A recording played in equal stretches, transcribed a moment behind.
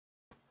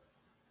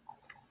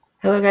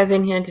Hello guys,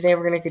 in here, and today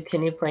we're going to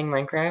continue playing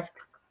Minecraft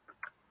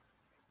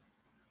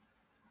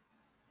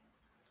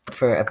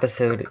for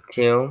episode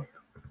 2.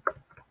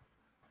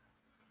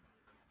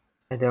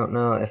 I don't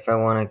know if I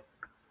want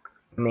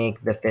to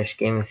make the fish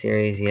game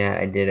series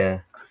yet. I did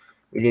a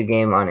video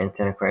game on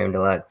Instant Aquarium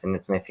Deluxe, and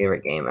it's my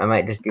favorite game. I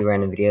might just do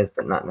random videos,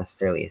 but not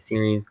necessarily a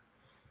series.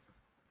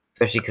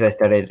 Especially because I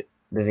started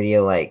the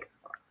video,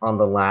 on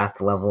the last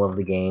level of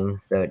the game,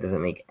 so it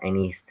doesn't make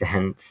any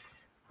sense.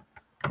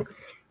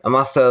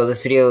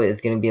 This video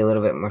is going to be a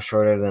little bit more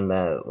shorter than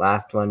the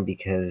last one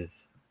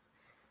because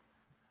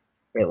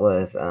it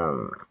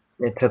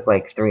took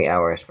like 3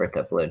 hours for it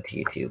to upload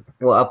to YouTube.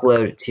 We'll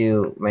upload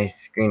to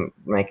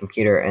my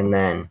computer, and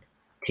then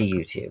to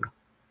YouTube.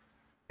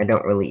 I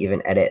don't really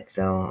even edit,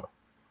 so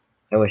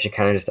I wish it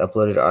kind of just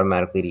uploaded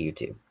automatically to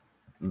YouTube.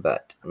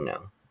 But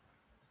no.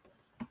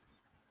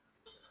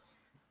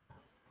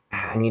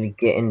 I need to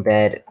get in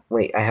bed.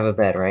 Wait, I have a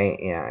bed, right?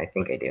 Yeah, I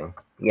think I do.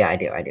 Yeah, I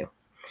do.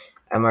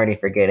 I'm already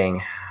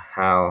forgetting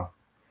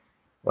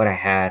what I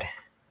had.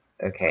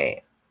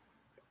 Okay,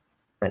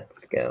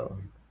 let's go.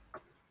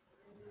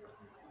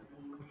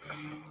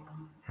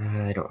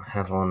 I don't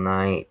have all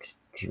night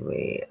to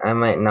wait. I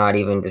might not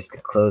even just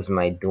close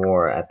my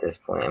door at this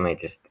point. I might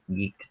just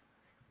yeet.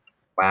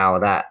 Wow,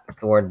 that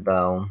sword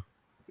though.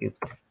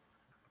 Oops.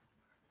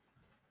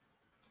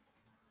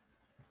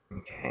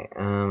 Okay,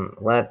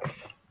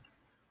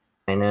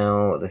 I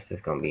know this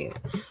is gonna be...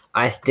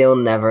 I still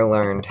never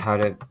learned how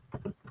to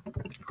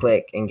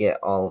click and get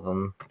all of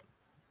them.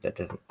 That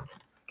doesn't...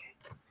 Okay.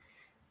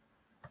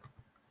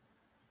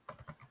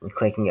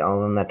 Click and get all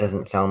of them, that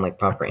doesn't sound like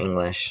proper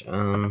English.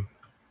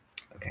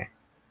 Okay.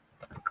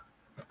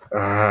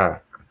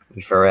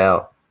 You for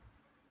real.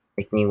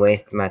 Make me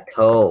waste my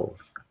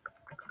tools.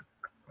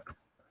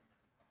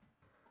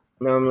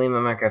 Normally in my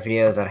Minecraft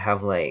videos, I'd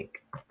have,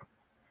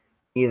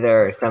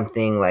 either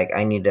something,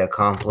 I need to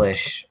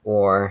accomplish,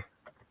 or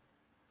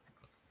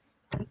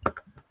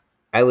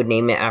I would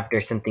name it after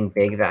something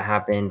big that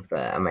happened,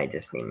 but I might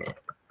just name it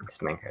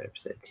Minecraft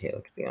episode 2,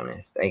 to be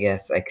honest. I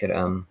guess I could,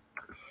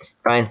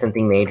 find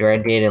something major I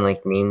did and,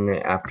 name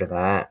it after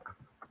that.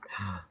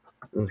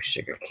 Ooh,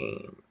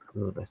 sugarcane.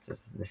 Ooh, this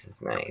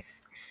is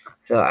nice.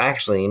 So,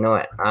 actually, you know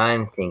what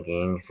I'm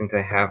thinking? Since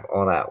I have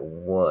all that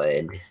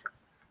wood,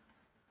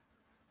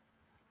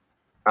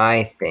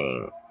 I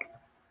think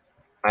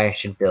I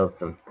should build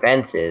some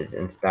fences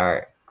and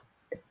start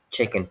a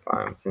chicken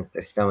farm, since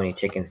there's so many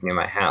chickens near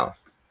my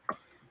house.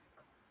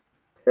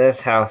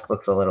 This house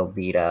looks a little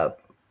beat up,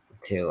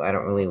 too. I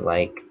don't really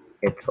like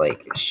its,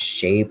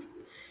 shape.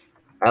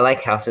 I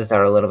like houses that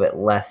are a little bit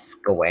less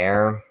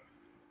square,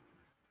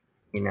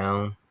 you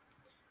know?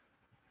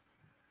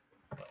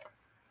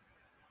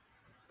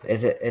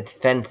 It's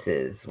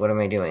fences. What am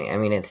I doing? I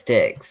mean, it's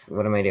sticks.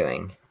 What am I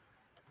doing?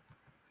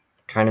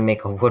 Trying to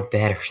make a wood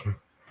bed or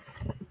something.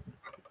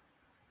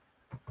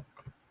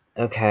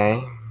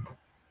 Okay.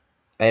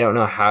 I don't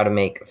know how to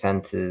make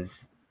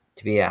fences,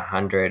 to be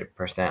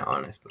 100%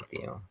 honest with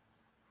you.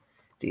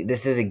 See,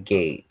 this is a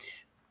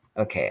gate.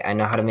 Okay, I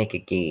know how to make a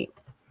gate.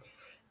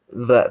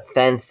 But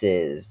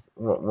fences,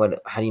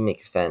 how do you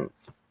make a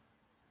fence?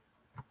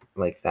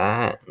 Like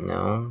that?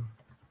 No.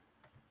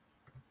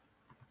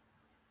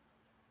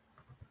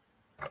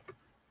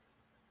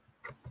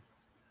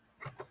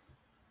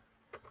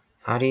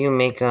 How do you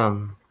make,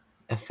 a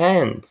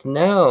fence?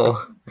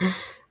 No.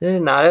 This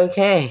is not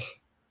okay.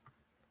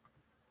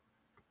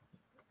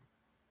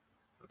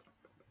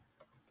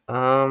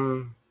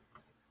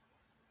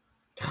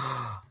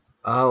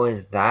 Oh,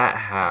 is that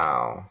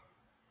how?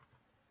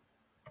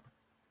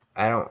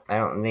 I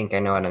don't think I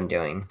know what I'm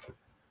doing.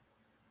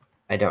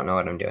 I don't know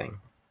what I'm doing.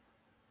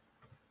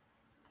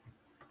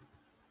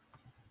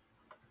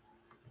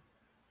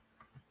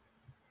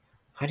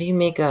 How do you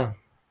make a...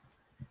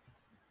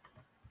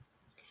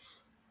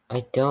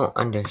 I don't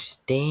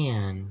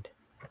understand.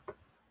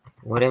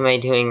 What am I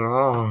doing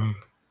wrong?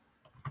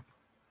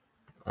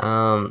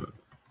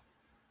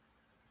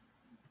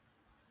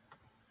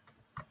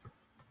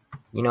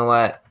 You know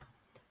what?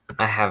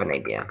 I have an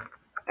idea.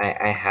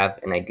 I have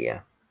an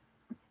idea.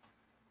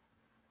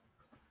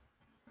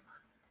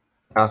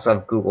 I also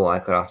have Google. I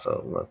could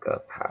also look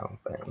up how,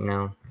 but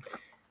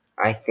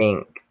I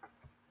think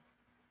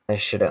I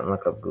shouldn't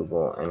look up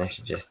Google, and I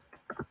should just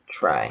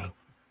try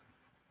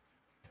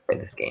to play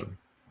this game.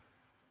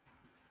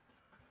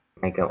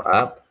 I go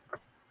up.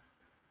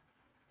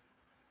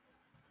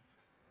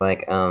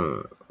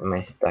 Am I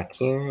stuck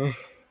here?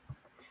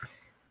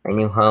 My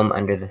new home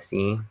under the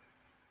sea.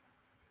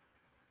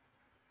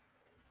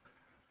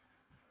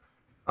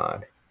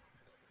 Odd.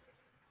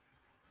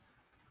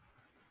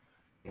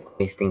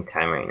 Wasting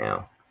time right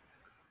now.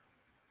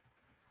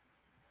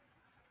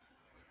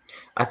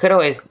 I could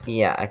always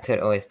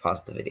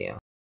pause the video.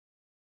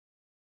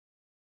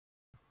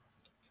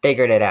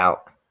 Figured it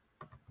out.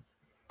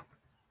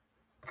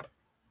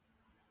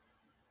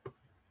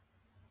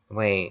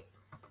 Wait.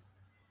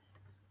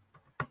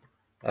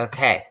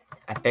 Okay,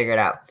 I figured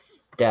out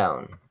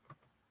stone.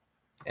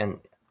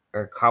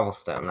 Or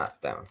cobblestone, not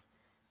stone.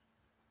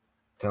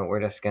 So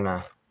we're just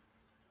gonna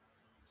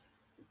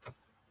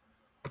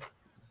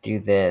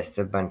do this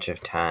a bunch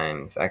of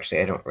times.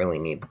 Actually, I don't really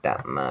need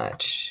that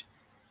much,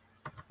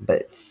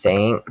 but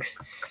thanks.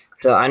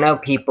 So I know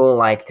people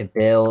like to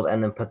build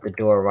and then put the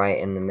door right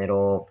in the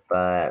middle,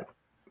 but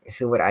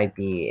who would I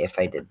be if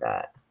I did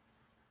that?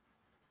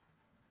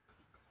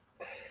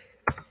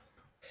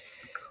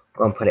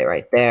 Go and put it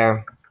right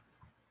there.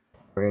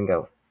 We're gonna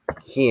go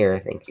here.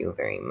 Thank you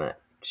very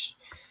much.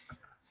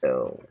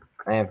 So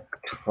I have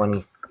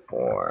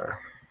 24.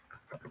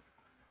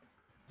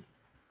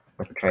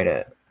 Let's try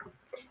to.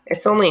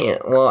 It's only,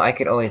 well, I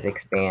could always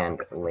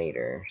expand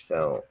later,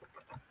 so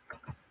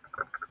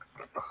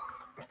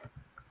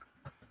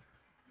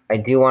I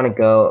do want to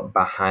go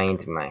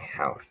behind my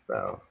house,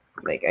 though.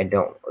 Like, I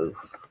don't, oof.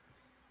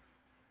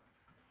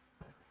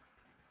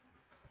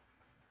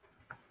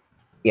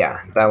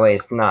 Yeah, that way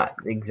it's not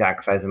the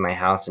exact size of my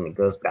house and it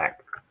goes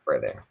back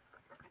further.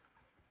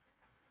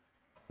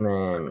 And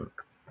then,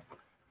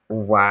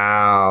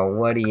 wow,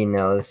 what do you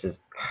know? This is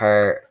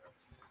perfect.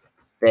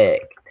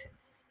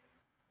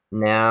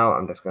 Now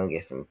I'm just going to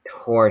get some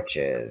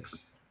torches.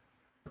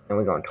 And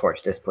we're going to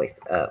torch this place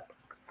up.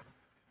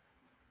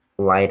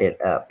 Light it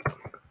up.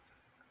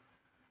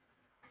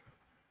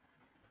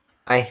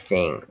 I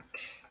think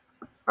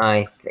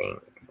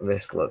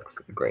this looks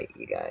great,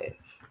 you guys.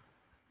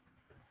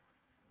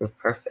 It's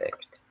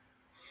perfect.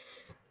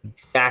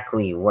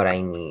 Exactly what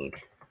I need.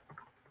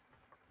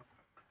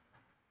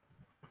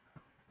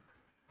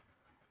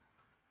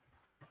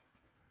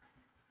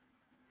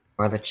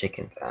 Where are the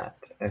chickens at?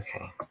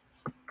 Okay.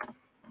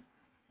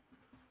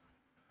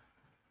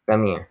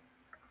 Come here.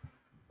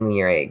 Give me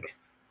your eggs.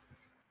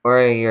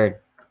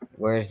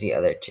 Where's the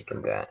other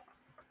chickens at?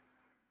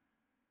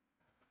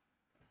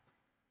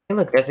 Hey,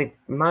 look, there's a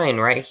mine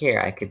right here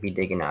I could be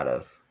digging out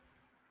of.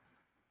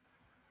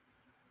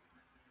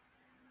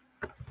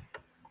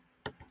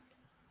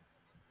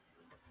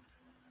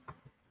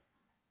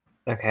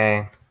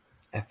 Okay.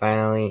 I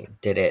finally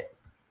did it.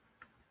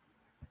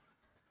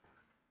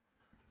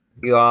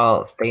 You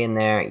all stay in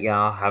there.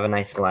 Y'all have a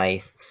nice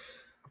life.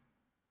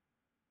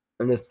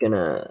 I'm just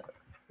gonna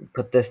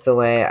put this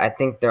away. I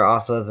think there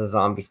also is a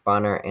zombie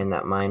spawner in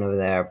that mine over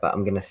there, but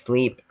I'm gonna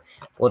sleep.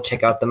 We'll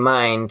check out the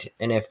mine,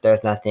 and if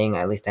there's nothing,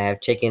 at least I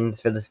have chickens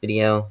for this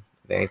video.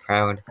 Very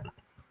proud.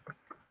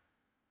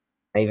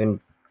 I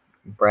even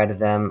bred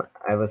them.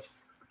 I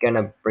was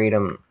gonna breed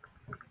them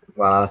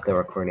while I was still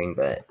recording,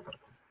 but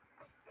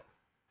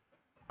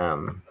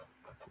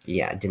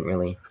yeah, it didn't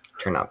really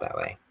turn out that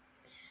way.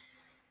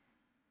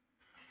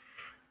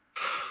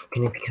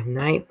 Can it become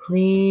night,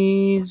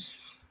 please?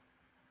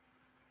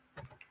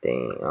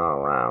 Dang,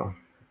 oh wow.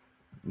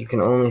 You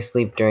can only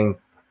sleep during,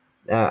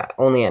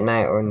 only at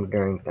night or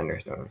during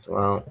thunderstorms.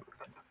 Well,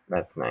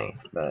 that's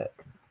nice, but...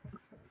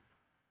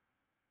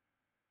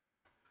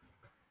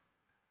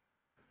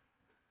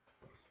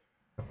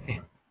 Okay,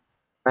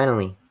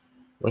 finally,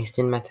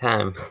 wasting my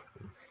time.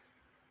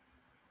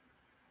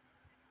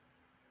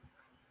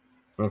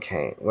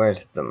 Okay,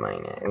 where's the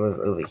mine at? It was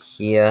over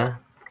here.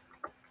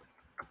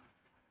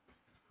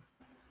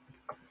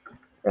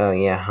 Oh,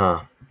 yeah,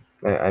 huh.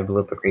 I blew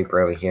up a creeper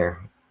over here.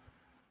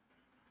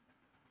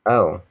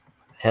 Oh,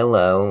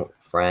 hello,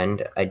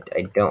 friend. I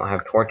don't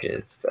have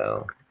torches,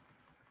 so...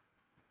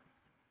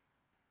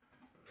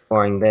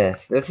 Exploring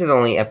this. This is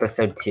only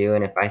episode 2,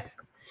 and if I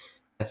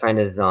find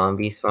a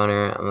zombie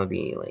spawner, I'm gonna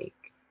be, like,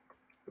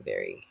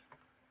 very,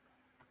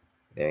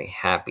 very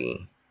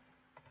happy.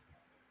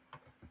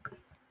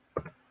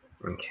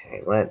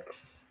 Okay,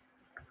 let's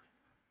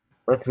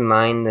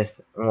mine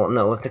this. Well,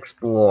 no, let's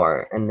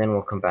explore, and then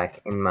we'll come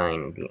back and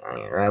mine the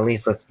iron. Or at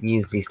least let's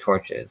use these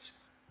torches.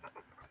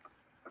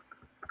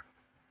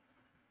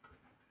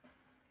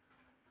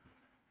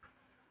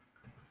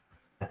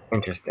 That's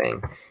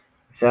interesting.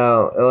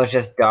 So, it was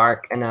just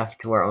dark enough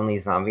to where only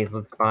zombies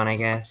would spawn, I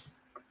guess.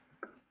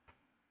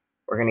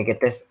 We're gonna get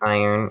this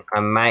iron.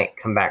 I might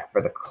come back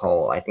for the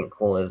coal. I think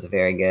coal is a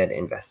very good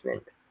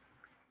investment.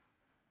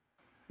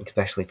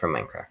 Especially for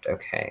Minecraft.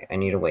 Okay, I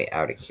need a way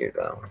out of here,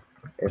 though.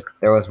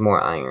 There was more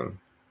iron.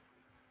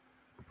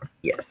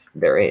 Yes,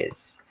 there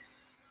is.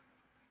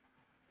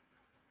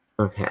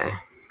 Okay,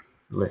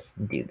 let's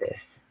do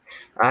this.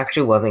 I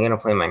actually wasn't going to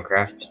play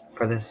Minecraft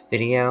for this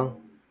video,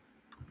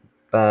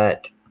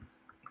 but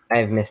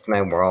I've missed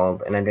my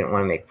world, and I didn't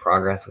want to make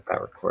progress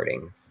without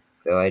recording,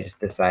 so I just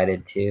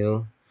decided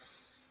to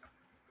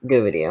do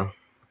a video.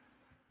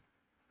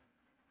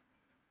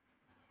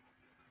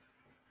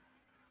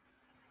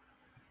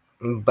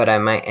 But I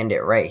might end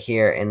it right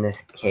here in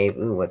this cave.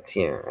 Ooh, what's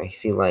here? I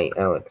see light.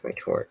 Oh, it's my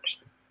torch.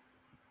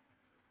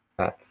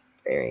 That's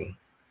very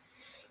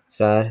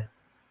sad.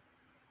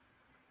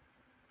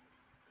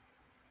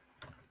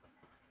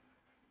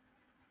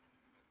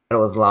 It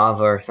was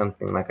lava or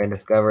something, like I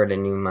discovered a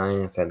new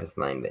mine inside this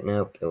mine, but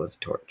nope, it was a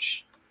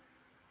torch.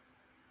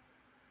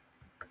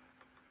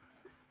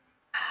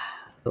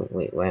 Oh,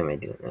 wait, why am I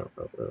doing that?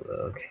 Oh,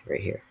 okay,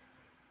 right here.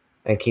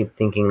 I keep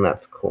thinking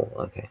that's cool,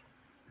 okay.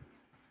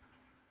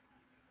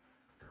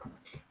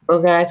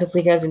 Well, guys,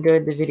 hopefully you guys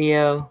enjoyed the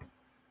video.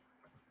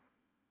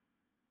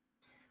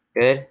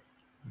 Good.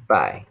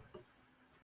 Bye.